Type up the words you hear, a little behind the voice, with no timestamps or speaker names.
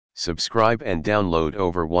Subscribe and download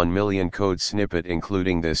over 1 million code snippet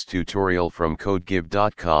including this tutorial from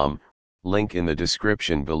codegive.com, link in the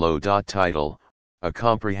description below. Title, A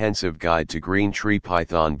Comprehensive Guide to Green Tree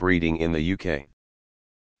Python Breeding in the UK.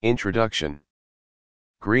 Introduction.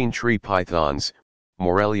 Green tree pythons,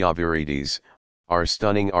 Morelia viridis, are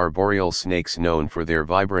stunning arboreal snakes known for their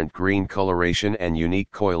vibrant green coloration and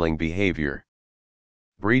unique coiling behavior.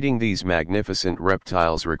 Breeding these magnificent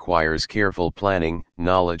reptiles requires careful planning,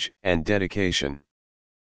 knowledge, and dedication.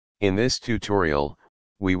 In this tutorial,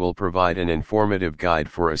 we will provide an informative guide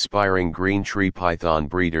for aspiring green tree python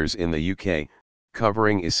breeders in the UK,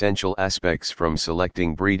 covering essential aspects from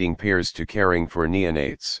selecting breeding pairs to caring for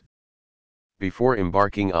neonates. Before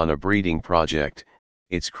embarking on a breeding project,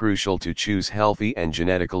 it's crucial to choose healthy and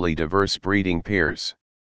genetically diverse breeding pairs.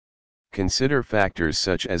 Consider factors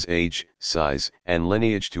such as age, size, and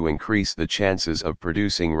lineage to increase the chances of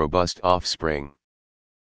producing robust offspring.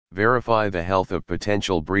 Verify the health of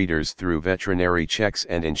potential breeders through veterinary checks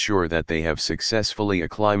and ensure that they have successfully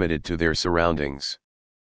acclimated to their surroundings.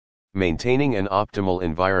 Maintaining an optimal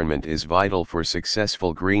environment is vital for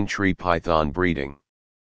successful green tree python breeding.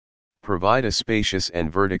 Provide a spacious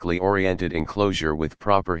and vertically oriented enclosure with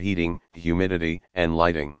proper heating, humidity, and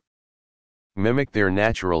lighting. Mimic their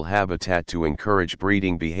natural habitat to encourage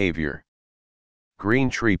breeding behavior. Green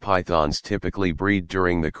tree pythons typically breed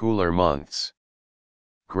during the cooler months.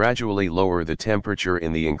 Gradually lower the temperature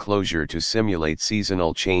in the enclosure to simulate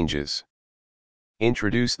seasonal changes.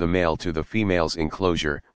 Introduce the male to the female's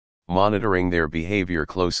enclosure, monitoring their behavior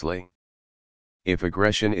closely. If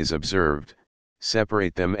aggression is observed,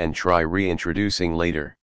 separate them and try reintroducing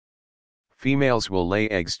later. Females will lay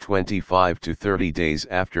eggs 25 to 30 days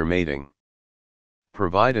after mating.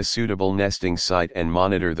 Provide a suitable nesting site and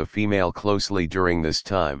monitor the female closely during this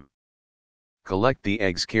time. Collect the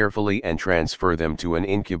eggs carefully and transfer them to an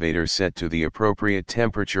incubator set to the appropriate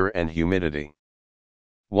temperature and humidity.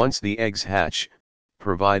 Once the eggs hatch,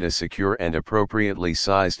 provide a secure and appropriately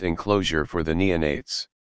sized enclosure for the neonates.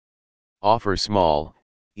 Offer small,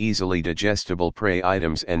 easily digestible prey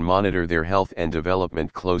items and monitor their health and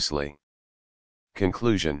development closely.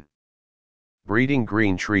 Conclusion. Breeding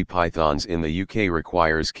green tree pythons in the UK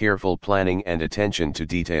requires careful planning and attention to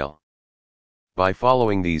detail. By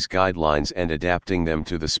following these guidelines and adapting them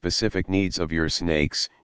to the specific needs of your snakes,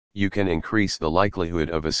 you can increase the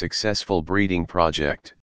likelihood of a successful breeding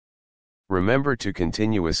project. Remember to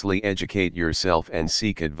continuously educate yourself and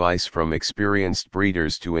seek advice from experienced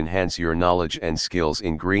breeders to enhance your knowledge and skills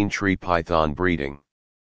in green tree python breeding.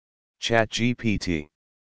 ChatGPT.